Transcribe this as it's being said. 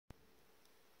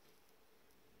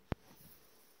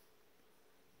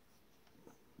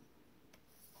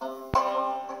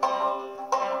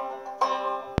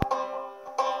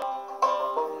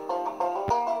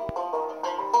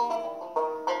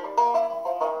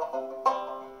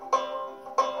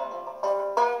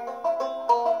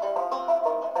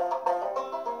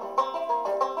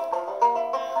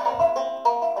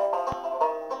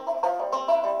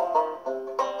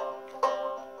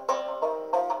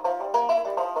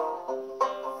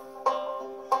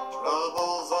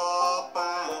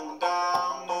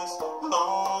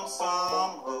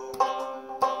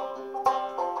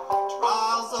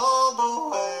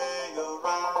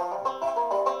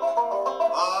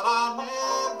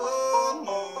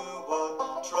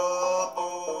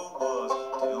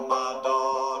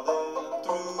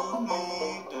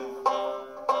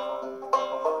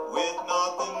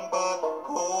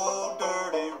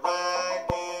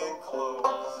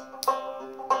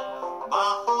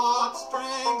My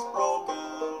heartstrings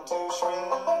broken to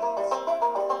shreds.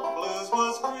 Blues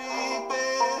was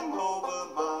creeping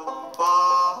over my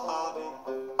body.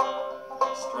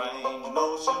 Strange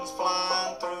notions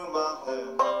flying through my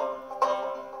head.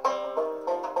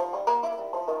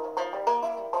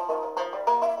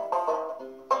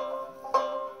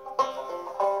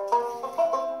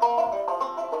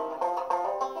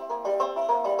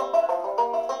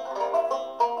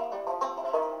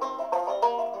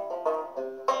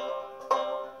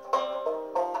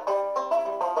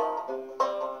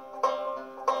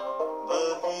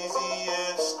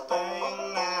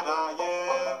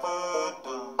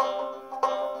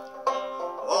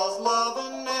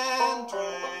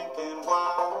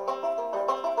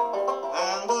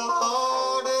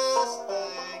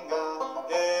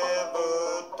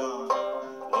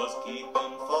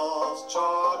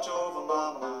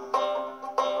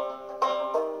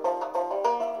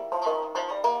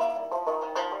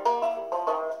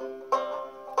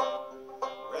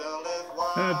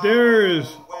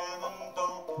 There's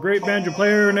a great banjo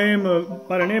player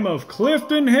by the name of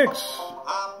Clifton Hicks.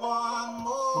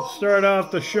 We'll start off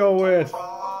the show with,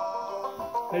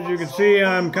 as you can see,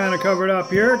 I'm kind of covered up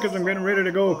here because I'm getting ready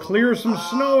to go clear some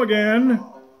snow again.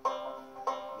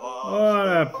 Oh,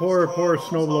 that poor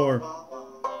snowblower.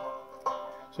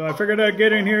 So I figured I'd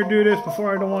get in here and do this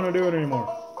before I don't want to do it anymore.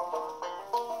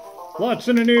 What's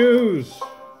in the news?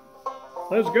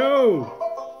 Let's go.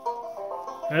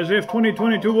 As if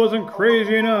 2022 wasn't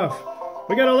crazy enough.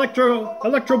 We got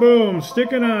Electro Boom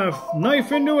sticking a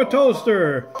knife into a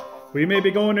toaster. We may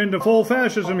be going into full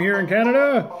fascism here in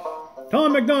Canada.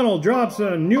 Tom MacDonald drops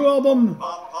a new album.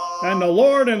 And the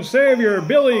Lord and Savior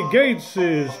Billy Gates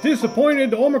is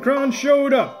disappointed Omicron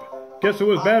showed up. Guess it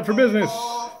was bad for business.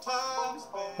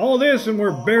 All this and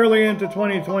we're barely into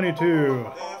 2022.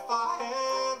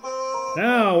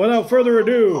 Now, without further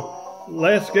ado,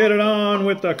 let's get it on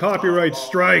with the copyright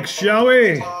strikes, shall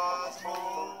we?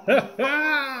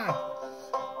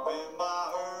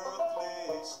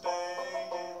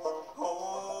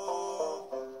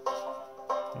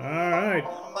 Alright.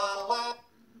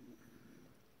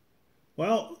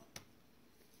 Well,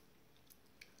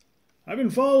 I've been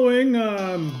following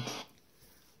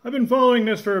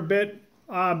this for a bit.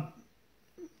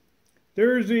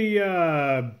 There's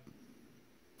the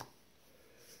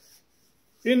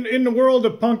In the world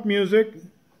of punk music,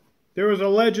 there was a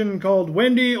legend called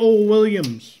Wendy O.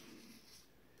 Williams.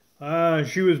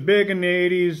 She was big in the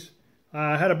 80s.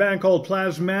 Had a band called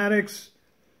Plasmatics.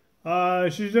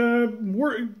 She's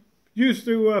used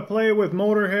to play with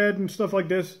Motorhead and stuff like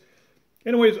this.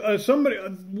 Anyways,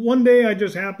 one day I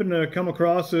just happened to come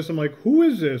across this. I'm like, who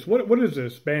is this? What is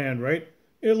this band, right?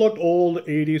 It looked old,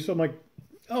 80s, so I'm like,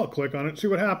 I'll click on it, see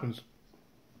what happens.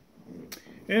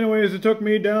 Anyways, it took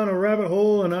me down a rabbit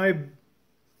hole, and I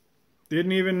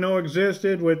didn't even know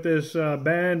existed with this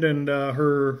band and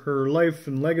her life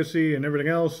and legacy and everything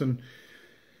else, and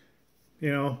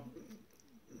you know,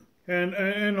 and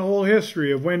the whole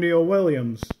history of Wendy O.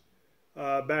 Williams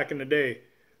back in the day,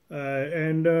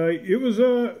 and it was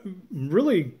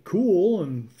really cool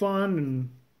and fun, and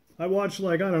I watched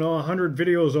like, I don't know, 100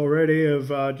 videos already of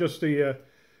just the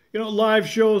live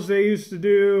shows they used to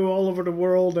do all over the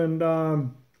world, and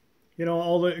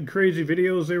all the crazy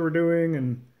videos they were doing,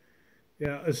 and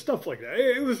yeah, stuff like that.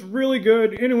 It was really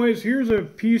good. Anyways, here's a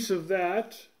piece of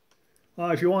that.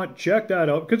 If you want, check that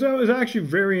out, because that was actually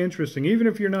very interesting. Even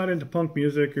if you're not into punk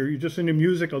music or you're just into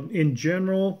music in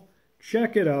general,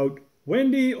 check it out.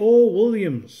 Wendy O.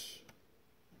 Williams.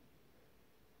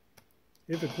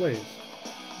 If it plays.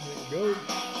 There you go.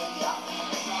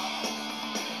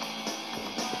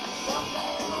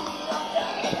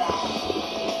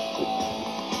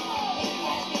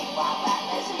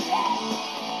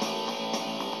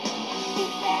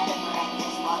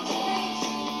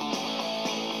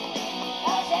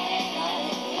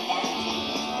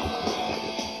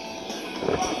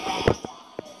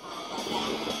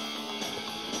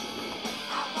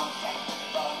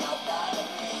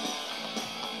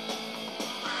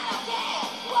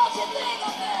 What you think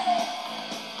of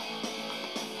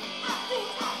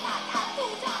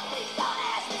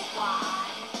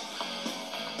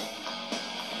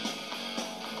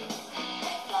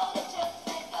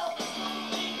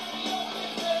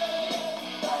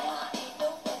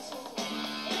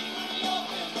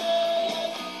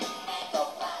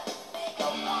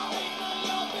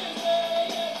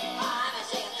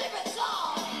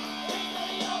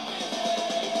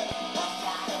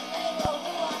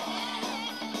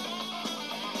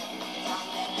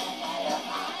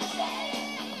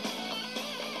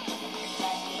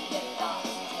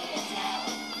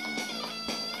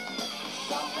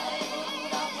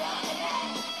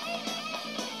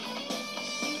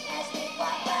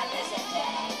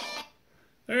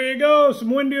There you go, some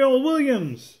Wendy Earl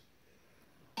Williams.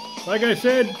 Like I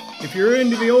said, if you're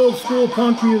into the old school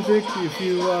punk music, if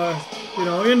you, you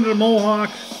know, into the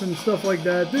Mohawks and stuff like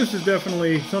that, this is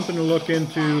definitely something to look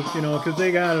into, you know, because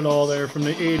they got it all there from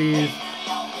the 80s,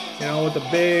 you know, with the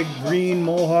big green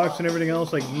Mohawks and everything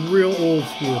else, like real old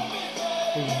school.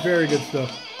 It was very good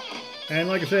stuff. And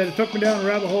like I said, it took me down a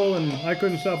rabbit hole and I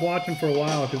couldn't stop watching for a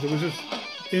while because it was just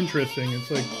interesting.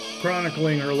 It's like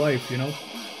chronicling her life, you know,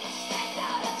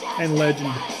 and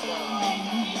legend.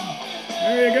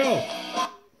 There you go.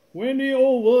 Wendy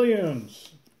Earl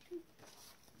Williams.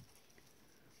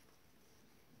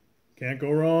 Can't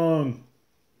go wrong.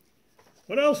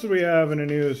 What else do we have in the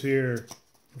news here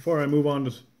before I move on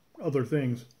to other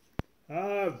things?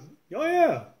 Oh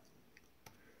yeah.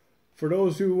 For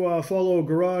those who follow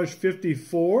Garage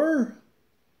 54,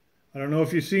 I don't know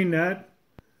if you've seen that.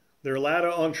 They're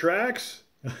Lada on tracks.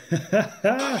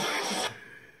 That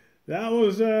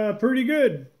was pretty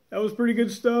good. That was pretty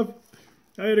good stuff.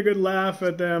 I had a good laugh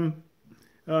at them.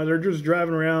 They're just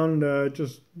driving around,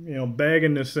 just, you know,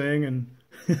 bagging this thing, and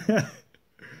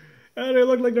they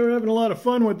looked like they were having a lot of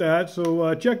fun with that.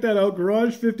 So check that out,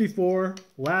 Garage 54,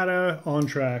 Lada on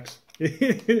tracks.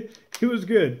 It was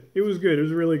good. It was good. It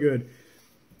was really good.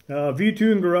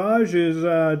 V-Tune Garage is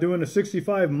doing a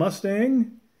 65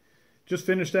 Mustang. Just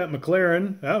finished that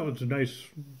McLaren. That was a nice,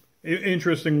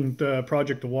 interesting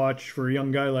project to watch for a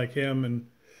young guy like him, and,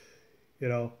 you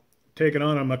know, taking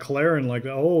on a McLaren like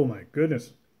that. Oh my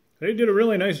goodness. They did a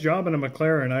really nice job in a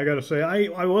McLaren, I gotta say.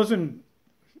 I wasn't,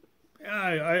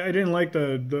 I didn't like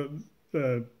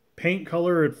the paint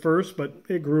color at first, but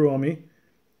it grew on me.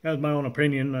 That's my own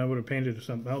opinion. I would have painted it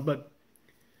something else, but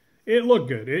it looked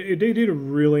good. They did a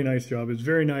really nice job. It's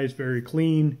very nice, very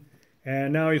clean.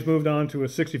 And now he's moved on to a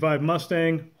 65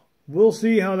 Mustang. We'll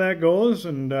see how that goes,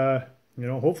 and you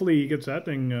know, hopefully he gets that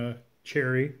thing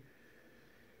cherry.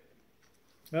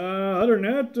 Other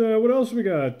than that, what else we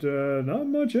got? Not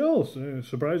much else,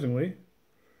 surprisingly.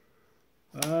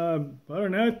 Other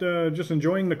than that, just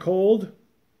enjoying the cold.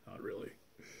 Not really.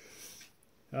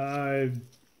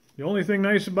 The only thing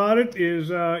nice about it is,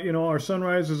 you know, our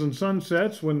sunrises and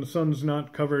sunsets, when the sun's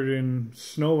not covered in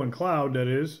snow and cloud, that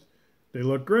is. They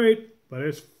look great, but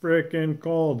it's freaking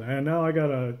cold. And now I got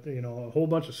a whole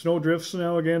bunch of snow drifts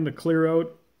now again to clear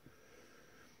out.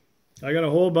 I got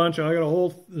a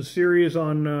whole series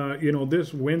on, you know,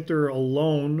 this winter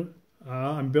alone.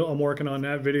 I'm working on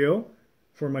that video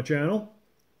for my channel.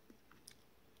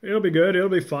 It'll be good. It'll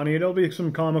be funny. There'll be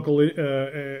some comical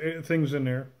things in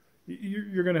there.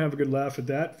 You're going to have a good laugh at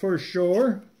that for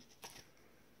sure.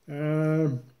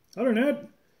 Other than that,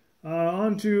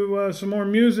 on to some more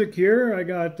music here. I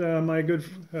got my good,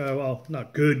 well,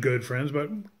 not good friends, but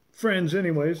friends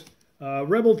anyways.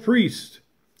 Rebel Priest.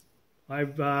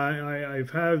 I've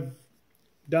had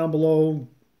down below,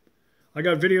 I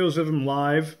got videos of him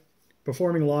live,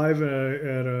 performing live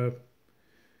at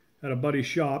a buddy's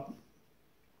shop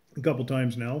a couple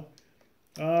times now.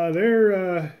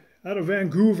 They're out of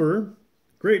Vancouver.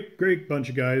 Great bunch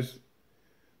of guys.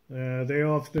 They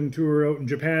often tour out in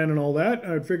Japan and all that.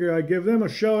 I figure I'd give them a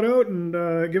shout out and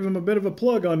give them a bit of a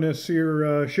plug on this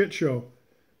here shit show.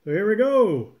 So here we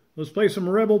go. Let's play some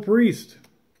Rebel Priest.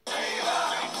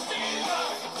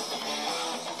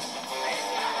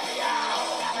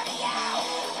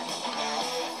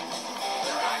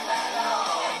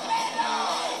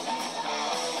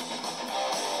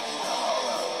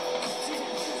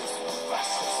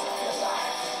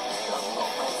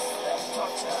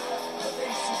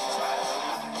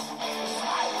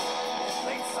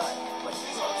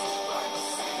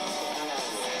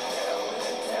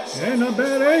 Yeah, not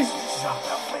bad, eh?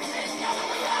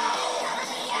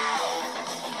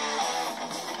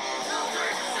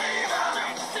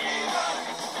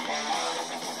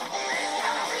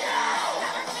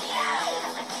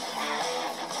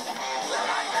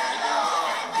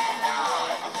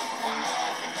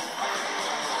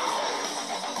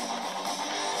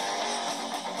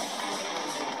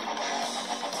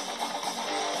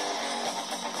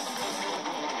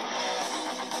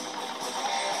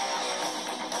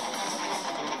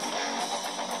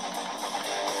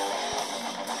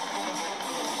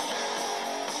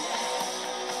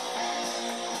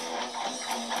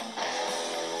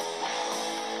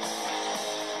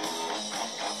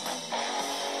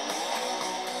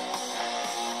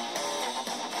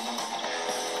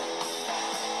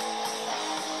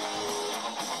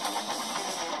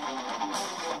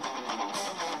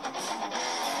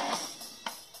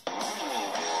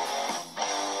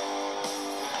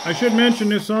 I should mention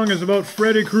this song is about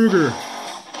Freddy Krueger.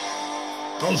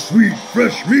 How sweet,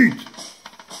 fresh meat!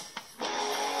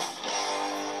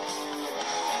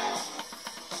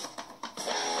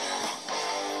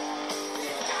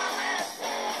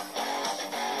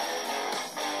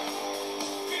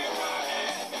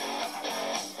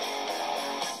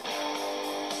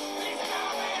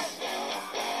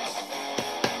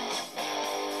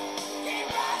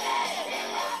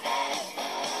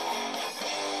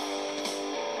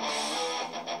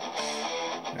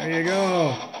 There you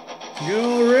go. Good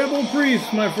old Rebel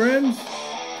Priest, my friends.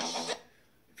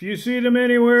 If you see them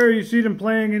anywhere, you see them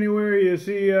playing anywhere, you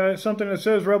see something that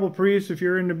says Rebel Priest, if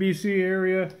you're in the BC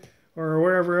area or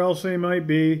wherever else they might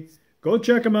be, go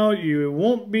check them out. You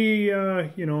won't be,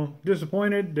 you know,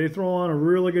 disappointed. They throw on a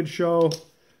really good show.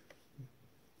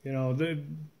 You know, they're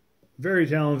very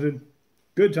talented.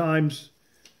 Good times.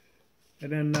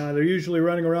 And then they're usually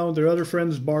running around with their other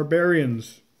friends,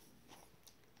 Barbarians.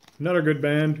 Another good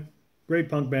band. Great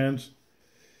punk bands.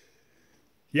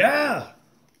 Yeah!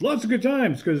 Lots of good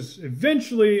times, because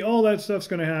eventually all that stuff's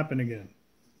going to happen again.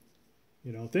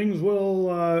 You know, things will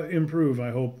improve,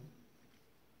 I hope.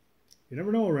 You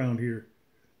never know around here.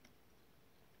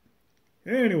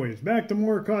 Anyways, back to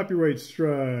more copyright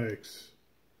strikes.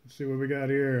 Let's see what we got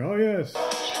here. Oh, yes.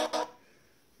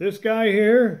 This guy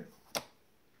here,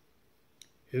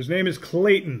 his name is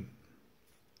Clayton.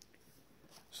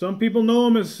 Some people know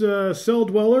him as Cell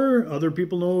Dweller. Other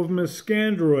people know him as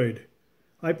Scandroid.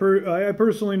 I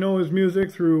personally know his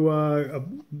music through a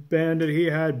band that he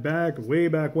had way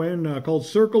back when called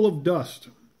Circle of Dust.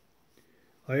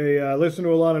 I listened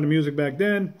to a lot of the music back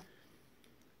then.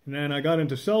 And then I got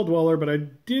into Cell Dweller, but I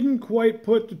didn't quite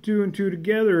put the two and two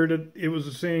together that it was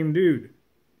the same dude.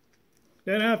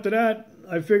 Then after that,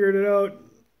 I figured it out.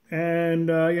 And,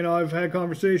 you know, I've had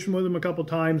conversation with him a couple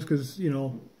times because, you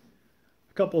know,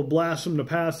 a couple of blasts from the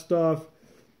past stuff.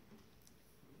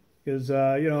 Because,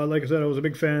 you know, like I said, I was a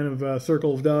big fan of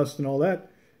Circle of Dust and all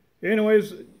that.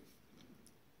 Anyways,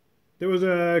 there was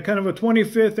a kind of a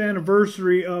 25th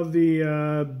anniversary of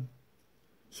the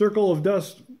Circle of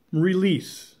Dust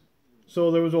release. So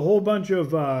there was a whole bunch of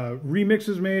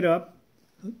remixes made up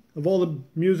of all the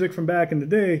music from back in the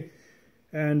day.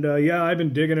 And, yeah, I've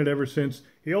been digging it ever since.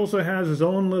 He also has his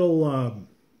own little...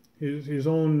 his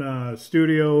own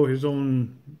studio, his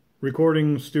own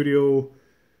recording studio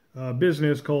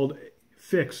business called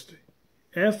Fixed,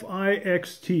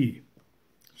 F-I-X-T.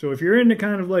 So if you're into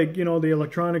kind of like, you know, the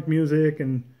electronic music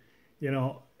and, you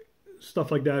know, stuff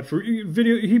like that for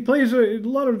video, he plays a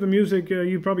lot of the music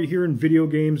you probably hear in video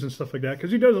games and stuff like that,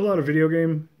 because he does a lot of video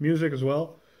game music as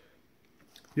well.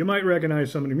 You might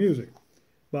recognize some of the music.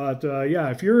 But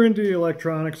yeah, if you're into the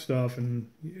electronic stuff,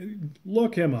 and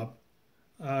look him up.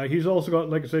 He's also got,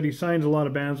 like I said, he signs a lot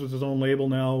of bands with his own label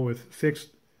now with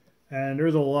Fixed. And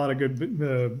there's a lot of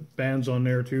good bands on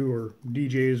there too, or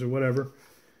DJs or whatever.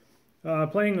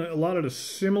 Playing a lot of the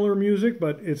similar music,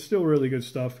 but it's still really good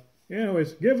stuff.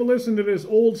 Anyways, give a listen to this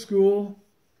old school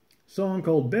song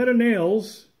called Bed of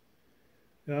Nails.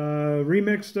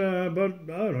 Remixed about,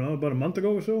 I don't know, about a month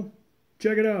ago or so.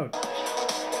 Check it out.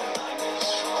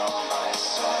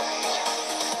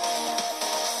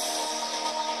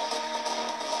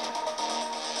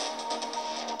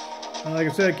 Like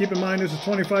I said, keep in mind this is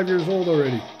 25 years old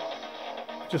already.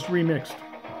 Just remixed.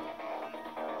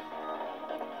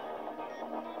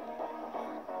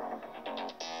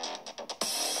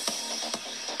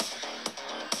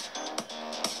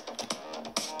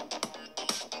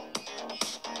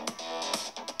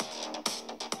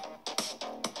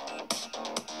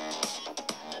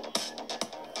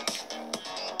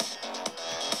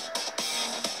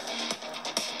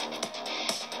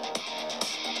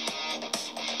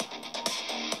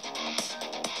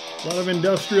 A lot of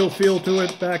industrial feel to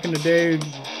it back in the day.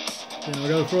 You know,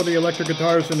 gotta throw the electric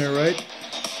guitars in there, right?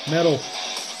 Metal.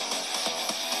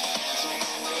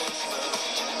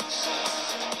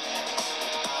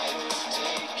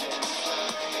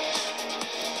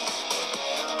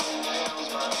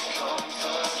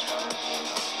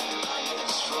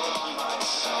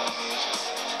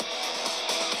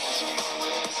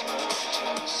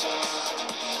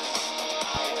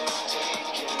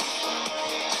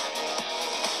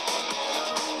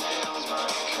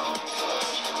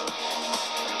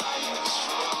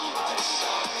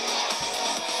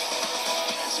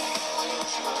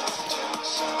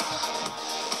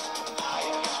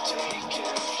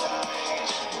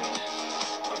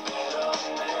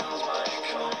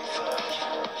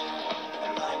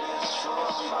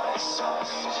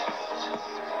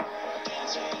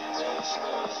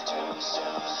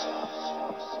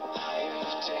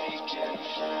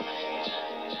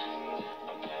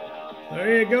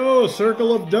 There you go,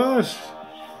 Circle of Dust.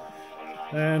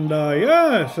 And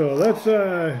yeah, so let's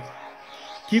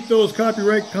keep those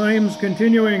copyright claims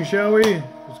continuing, shall we?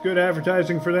 It's good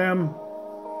advertising for them.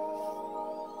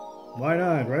 Why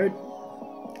not, right?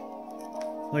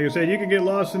 Like I said, you can get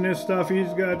lost in this stuff.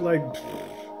 He's got like,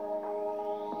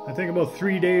 I think about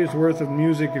 3 days worth of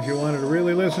music if you wanted to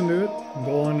really listen to it and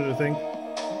go on to the thing.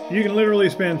 You can literally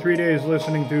spend 3 days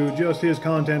listening to just his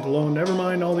content alone. Never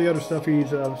mind all the other stuff he's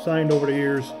signed over the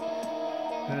years.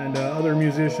 And other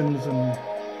musicians and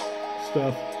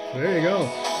stuff. There you go.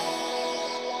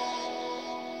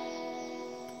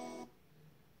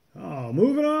 Oh,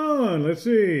 moving on. Let's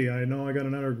see. I know I got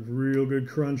another real good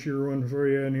crunchier one for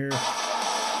you in here.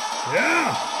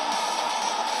 Yeah!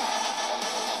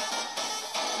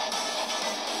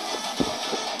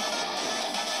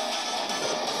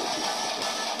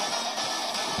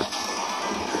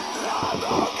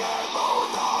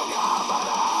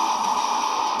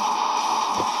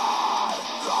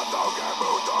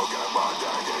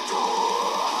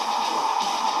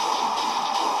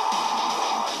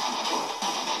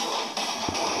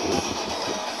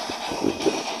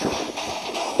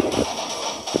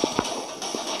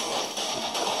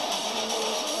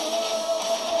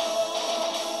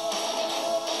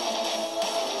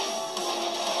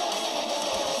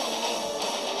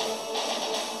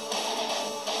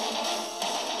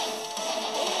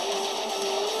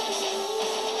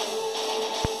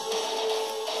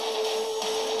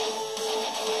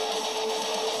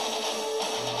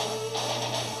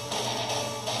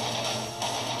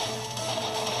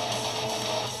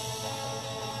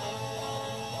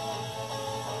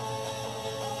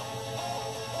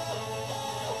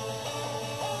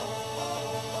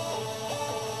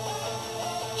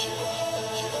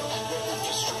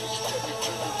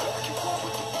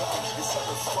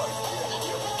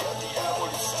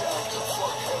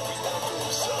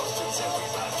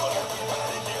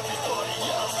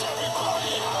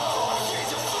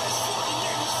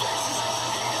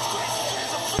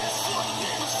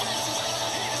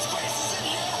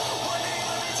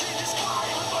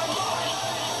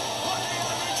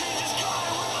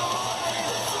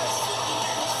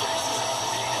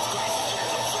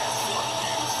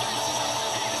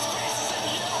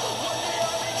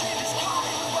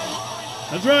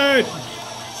 That's right.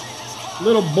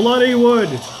 Little Bloody Wood.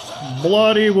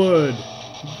 Bloody Wood.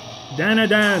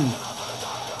 Dan-a-dan.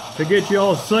 To get you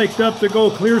all psyched up to go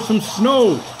clear some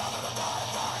snow.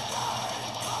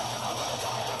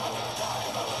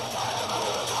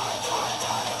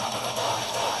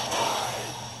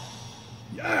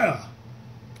 Yeah.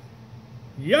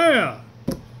 Yeah.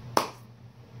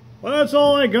 Well, that's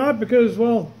all I got because,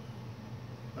 well,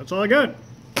 that's all I got.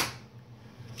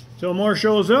 Till more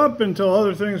shows up, until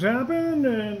other things happen,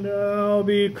 and I'll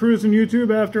be cruising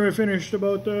YouTube after I finished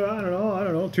about, I don't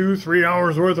know, 2-3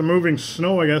 hours worth of moving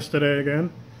snow, I guess, today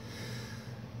again.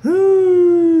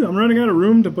 I'm running out of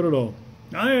room to put it all.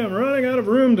 I am running out of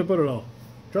room to put it all.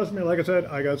 Trust me, like I said,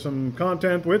 I got some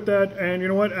content with that, and you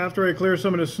know what? After I clear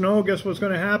some of the snow, guess what's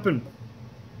going to happen?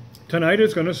 Tonight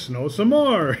it's going to snow some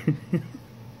more.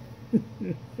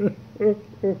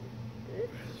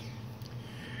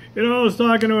 You know, I was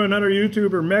talking to another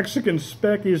YouTuber, Mexican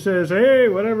Spec. He says, hey,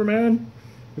 whatever, man.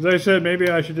 Because I said, maybe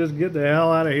I should just get the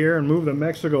hell out of here and move to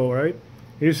Mexico, right?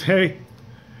 He says, hey,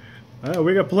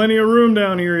 we got plenty of room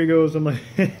down here, he goes. I'm like,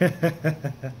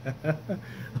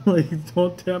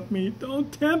 don't tempt me.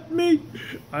 Don't tempt me.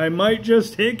 I might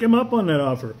just take him up on that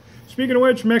offer. Speaking of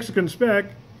which, Mexican Spec,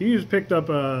 he's picked up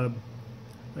what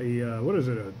is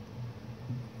it, a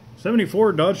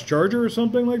 74 Dodge Charger or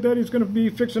something like that he's going to be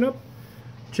fixing up.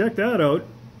 Check that out.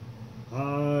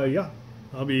 Yeah,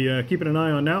 I'll be keeping an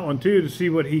eye on that one too to see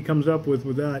what he comes up with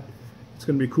that. It's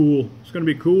gonna be cool. It's gonna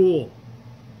be cool.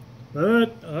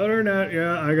 But other than that,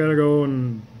 yeah, I gotta go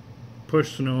and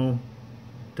push snow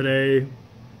today,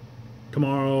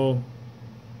 tomorrow,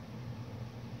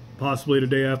 possibly the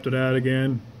day after that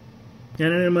again.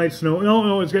 And then it might snow.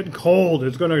 No, it's getting cold.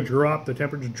 It's gonna drop. The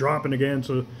temperature's dropping again,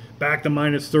 so back to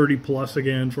minus 30 plus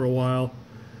again for a while.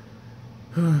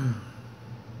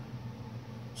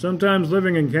 Sometimes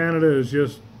living in Canada is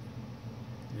just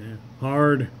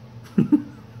hard.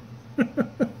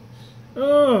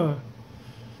 Oh,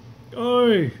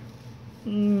 oy.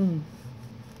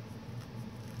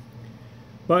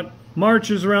 But March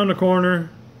is around the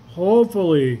corner.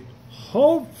 Hopefully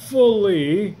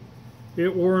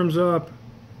it warms up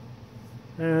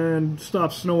and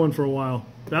stops snowing for a while.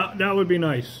 That would be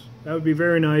nice. That would be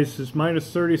very nice. This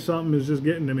minus 30 something is just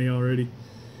getting to me already.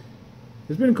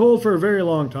 It's been cold for a very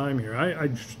long time here. I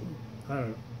don't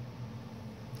know.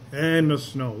 And the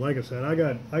snow. Like I said, I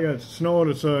got snow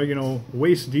that's you know,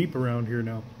 waist deep around here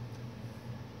now.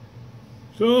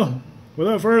 So,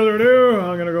 without further ado,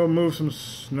 I'm gonna go move some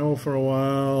snow for a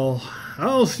while.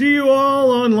 I'll see you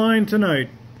all online tonight.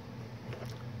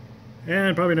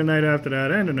 And probably the night after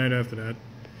that, and the night after that.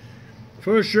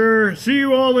 For sure. See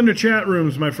you all in the chat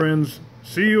rooms, my friends.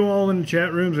 See you all in the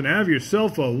chat rooms, and have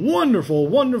yourself a wonderful,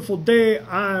 wonderful day.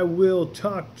 I will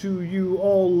talk to you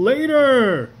all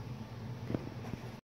later.